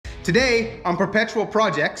Today on Perpetual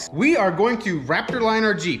Projects, we are going to Raptor line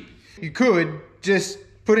our Jeep. You could just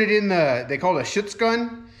put it in they call it a Schutz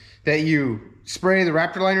gun that you spray the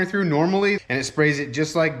Raptor liner through normally, and it sprays it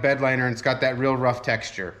just like Bedliner, and it's got that real rough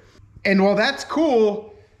texture. And while that's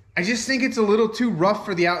cool, I just think it's a little too rough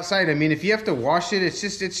for the outside. I mean, if you have to wash it, it's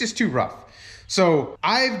just too rough. So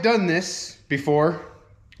I've done this before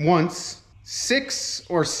once 6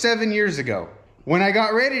 or 7 years ago. When I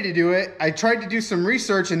got ready to do it, I tried to do some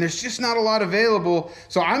research and there's just not a lot available.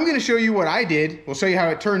 So I'm gonna show you what I did. We'll show you how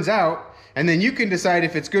it turns out, and then you can decide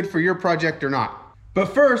if it's good for your project or not. But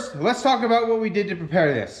first, let's talk about what we did to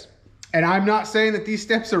prepare this. And I'm not saying that these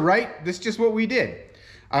steps are right, this is just what we did.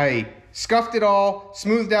 I scuffed it all,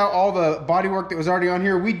 smoothed out all the bodywork that was already on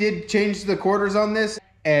here. We did change the quarters on this,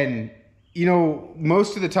 and you know,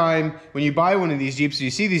 most of the time when you buy one of these Jeeps, you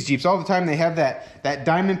see these Jeeps all the time, they have that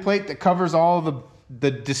diamond plate that covers all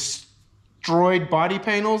the destroyed body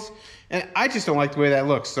panels. And I just don't like the way that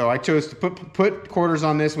looks. So I chose to put quarters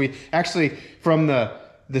on this. We actually, from the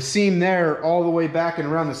seam there all the way back and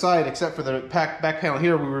around the side, except for the back panel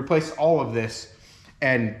here, we replaced all of this.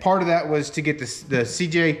 And part of that was to get the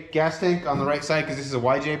CJ gas tank on the right side, because this is a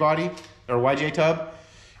YJ body, or YJ tub.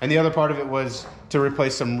 And the other part of it was to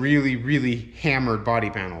replace some really, really hammered body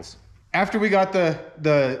panels. After we got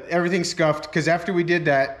the everything scuffed, because after we did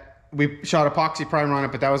that, we shot epoxy primer on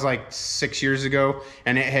it, but that was like 6 years ago,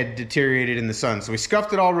 and it had deteriorated in the sun. So we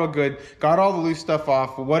scuffed it all real good, got all the loose stuff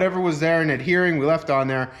off. Whatever was there and adhering, we left on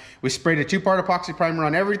there. We sprayed a 2-part epoxy primer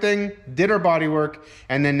on everything, did our body work,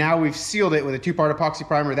 and then now we've sealed it with a 2-part epoxy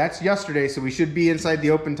primer. That's yesterday, so we should be inside the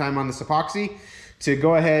open time on this epoxy to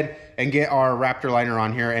go ahead and get our Raptor liner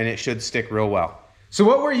on here, and it should stick real well. So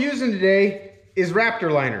what we're using today is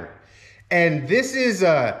Raptor liner. And this is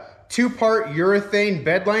a 2-part urethane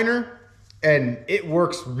bed liner, and it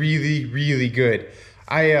works really, really good.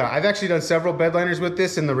 I've actually done several bed liners with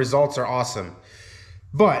this, and the results are awesome.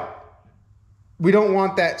 But we don't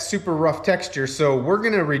want that super rough texture, so we're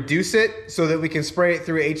gonna reduce it so that we can spray it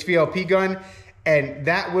through a HVLP gun, and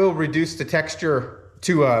that will reduce the texture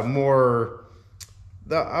to a more,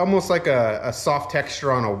 almost like a soft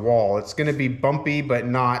texture on a wall. It's gonna be bumpy, but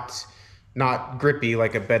not grippy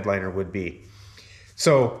like a bed liner would be.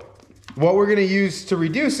 So what we're gonna use to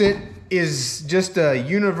reduce it is just a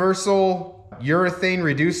universal urethane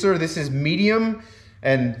reducer. This is medium,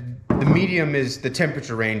 and the medium is the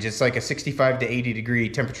temperature range. It's like a 65 to 80 degree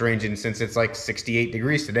temperature range, and since it's like 68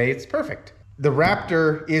 degrees today, it's perfect. The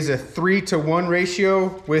Raptor is a 3-to-1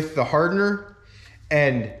 ratio with the hardener,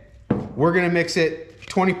 and we're gonna mix it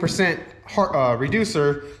 20%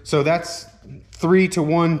 reducer, so that's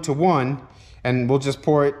 3-to-1 and we'll just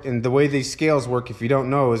pour it. And the way these scales work, if you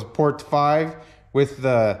don't know, is pour it to 5 with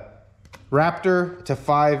the Raptor, to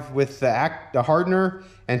 5 with the hardener,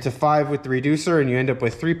 and to 5 with the reducer, and you end up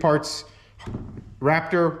with 3 parts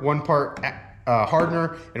Raptor, 1 part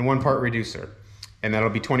hardener, and 1 part reducer. And that'll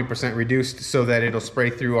be 20% reduced so that it'll spray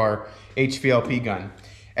through our HVLP gun.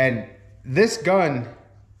 And this gun,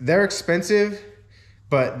 they're expensive,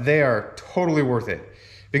 but they are totally worth it.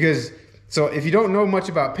 Because, so if you don't know much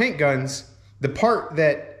about paint guns, the part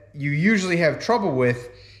that you usually have trouble with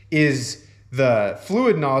is the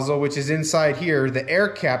fluid nozzle, which is inside here. The air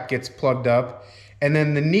cap gets plugged up, and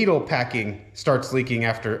then the needle packing starts leaking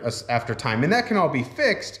after time. And that can all be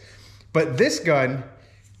fixed, but this gun,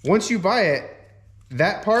 once you buy it,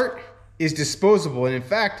 that part is disposable. And in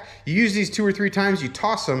fact, you use these 2 or 3 times, you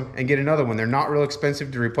toss them and get another one. They're not real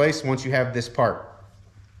expensive to replace once you have this part.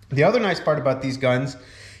 The other nice part about these guns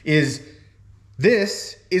is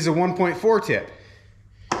this is a 1.4 tip.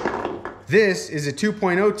 This is a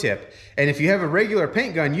 2.0 tip. And if you have a regular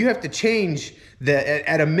paint gun, you have to change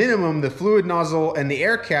at a minimum the fluid nozzle and the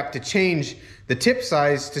air cap to change the tip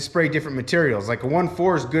size to spray different materials. Like a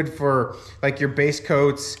 1.4 is good for like your base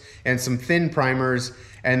coats and some thin primers.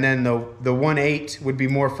 And then the 1.8 would be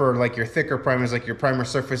more for like your thicker primers, like your primer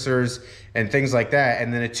surfacers and things like that.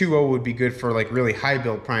 And then a 2.0 would be good for like really high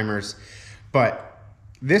build primers. But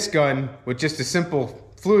this gun with just a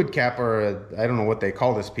simple fluid cap, or I don't know what they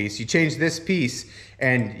call this piece, you change this piece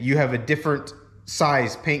and you have a different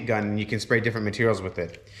size paint gun, and you can spray different materials with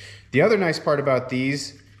it. The other nice part about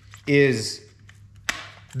these is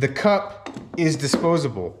the cup is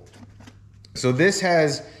disposable. So this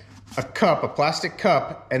has a cup, a plastic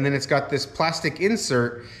cup, and then it's got this plastic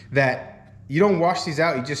insert that you don't wash these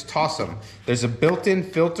out, you just toss them. There's a built-in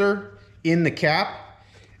filter in the cap,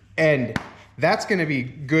 and that's gonna be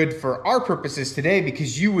good for our purposes today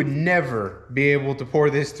because you would never be able to pour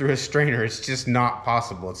this through a strainer. It's just not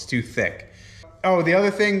possible, it's too thick. Oh, the other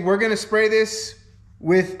thing, we're gonna spray this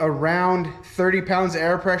with around 30 pounds of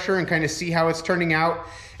air pressure and kind of see how it's turning out.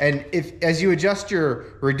 And as you adjust your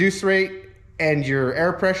reduce rate and your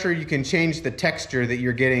air pressure, you can change the texture that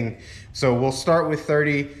you're getting. So we'll start with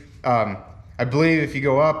 30. I believe if you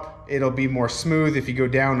go up, it'll be more smooth. If you go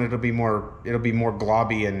down, it'll be more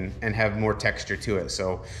globby and have more texture to it.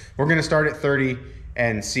 So we're gonna start at 30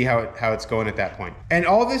 and see how it's going at that point. And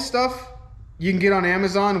all this stuff you can get on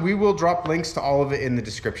Amazon. We will drop links to all of it in the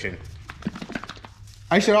description.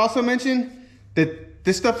 I should also mention that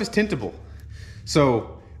this stuff is tintable.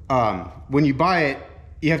 So when you buy it,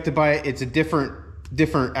 you have to buy it. It's a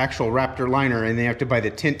different actual Raptor liner, and they have to buy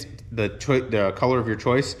the tint, the color of your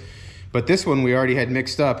choice. But this one we already had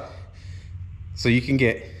mixed up, so you can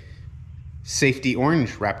get safety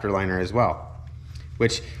orange Raptor liner as well,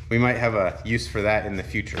 which we might have a use for that in the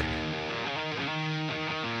future.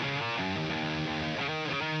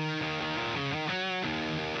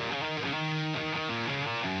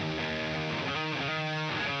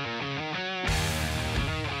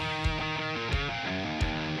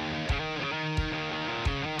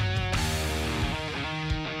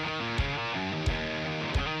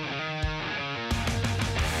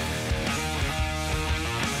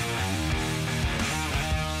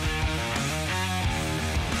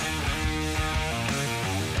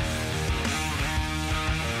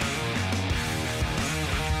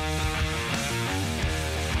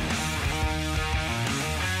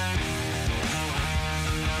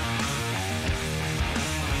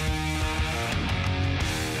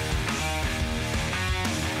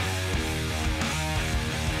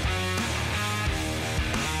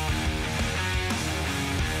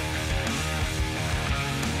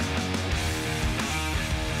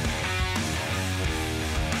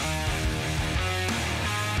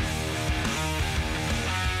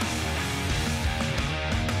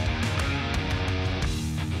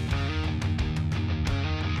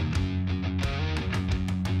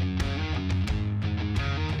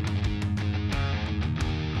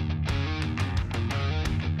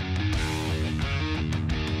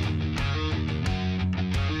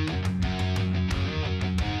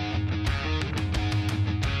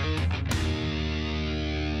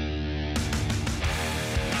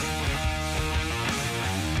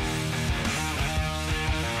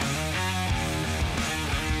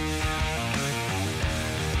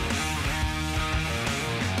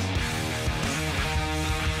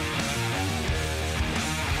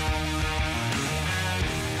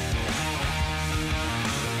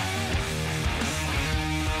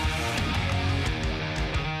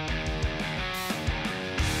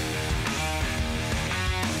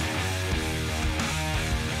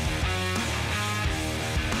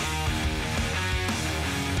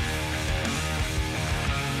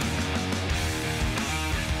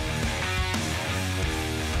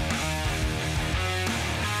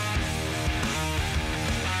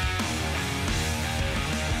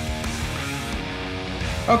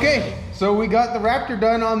 Okay, so we got the Raptor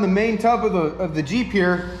done on the main tub of the Jeep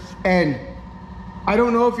here, and I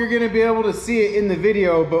don't know if you're gonna be able to see it in the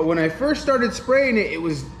video, but when I first started spraying it, it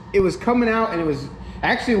was coming out and it was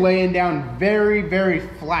actually laying down very, very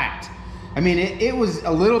flat. I mean, it was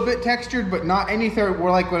a little bit textured, but not anything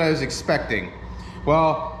like what I was expecting.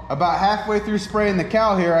 Well, about halfway through spraying the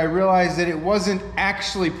cowl here, I realized that it wasn't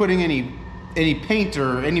actually putting any paint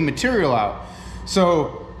or any material out.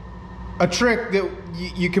 So a trick that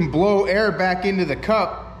you can blow air back into the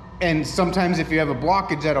cup, and sometimes if you have a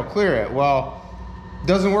blockage, that'll clear it. Well,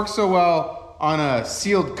 doesn't work so well on a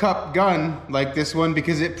sealed cup gun like this one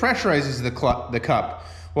because it pressurizes the cup.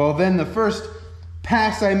 Well, then the first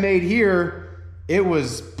pass I made here, it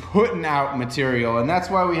was putting out material, and that's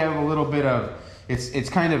why we have a little bit of, it's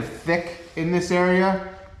kind of thick in this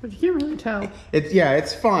area. But you can't really tell.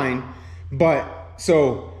 It's fine. But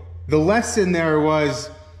so the lesson there was,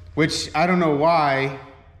 which I don't know why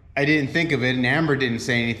I didn't think of it, and Amber didn't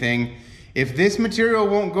say anything. If this material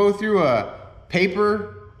won't go through a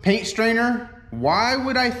paper paint strainer, why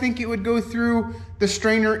would I think it would go through the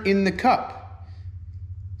strainer in the cup?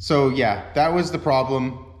 So yeah, that was the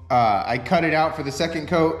problem. I cut it out for the second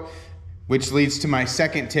coat, which leads to my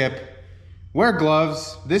second tip. Wear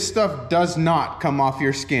gloves. This stuff does not come off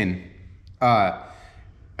your skin. Again,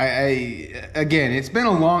 it's been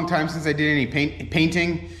a long time since I did any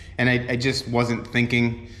painting, and I just wasn't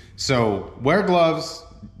thinking. So wear gloves,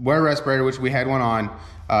 wear a respirator, which we had one on.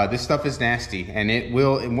 This stuff is nasty, and it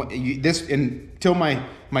will, until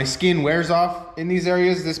my skin wears off in these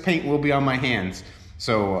areas, this paint will be on my hands.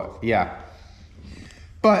 So yeah.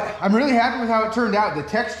 But I'm really happy with how it turned out. The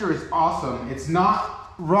texture is awesome. It's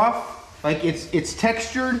not rough. Like it's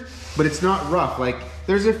textured, but it's not rough. Like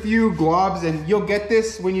there's a few globs, and you'll get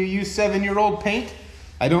this when you use 7-year-old paint.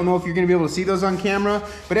 I don't know if you're gonna be able to see those on camera,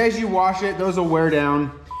 but as you wash it, those will wear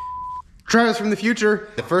down. Try this from the future.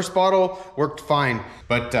 The first bottle worked fine,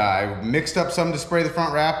 but I mixed up some to spray the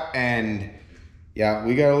front wrap, and yeah,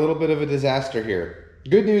 we got a little bit of a disaster here.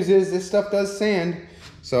 Good news is this stuff does sand,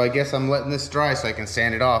 so I guess I'm letting this dry so I can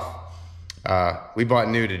sand it off. We bought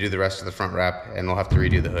new to do the rest of the front wrap, and we'll have to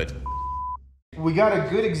redo the hood. We got a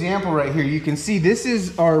good example right here. You can see this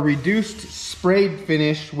is our reduced sprayed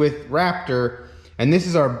finish with Raptor, and this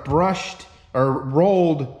is our brushed or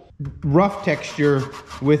rolled rough texture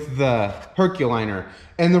with the Herculiner.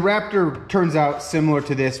 And the Raptor turns out similar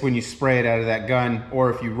to this when you spray it out of that gun,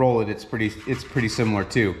 or if you roll it, it's pretty similar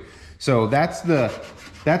too. So that's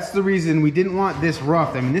the reason we didn't want this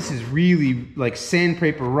rough. I mean, this is really like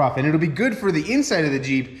sandpaper rough, and it'll be good for the inside of the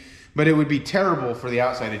Jeep, but it would be terrible for the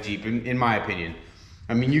outside of Jeep, in my opinion.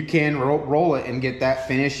 I mean, you can roll it and get that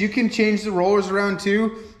finish. You can change the rollers around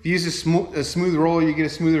too. If you use a smooth roller, you get a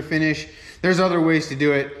smoother finish. There's other ways to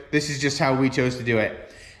do it. This is just how we chose to do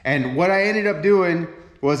it. And what I ended up doing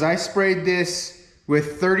was I sprayed this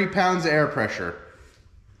with 30 pounds of air pressure.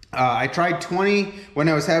 I tried 20 when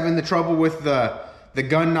I was having the trouble with the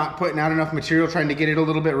gun not putting out enough material, trying to get it a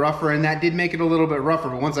little bit rougher, and that did make it a little bit rougher.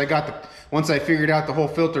 But once I figured out the whole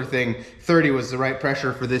filter thing, 30 was the right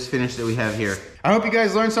pressure for this finish that we have here. I hope you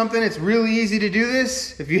guys learned something. It's really easy to do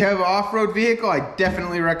this. If you have an off-road vehicle, I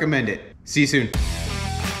definitely recommend it. See you soon.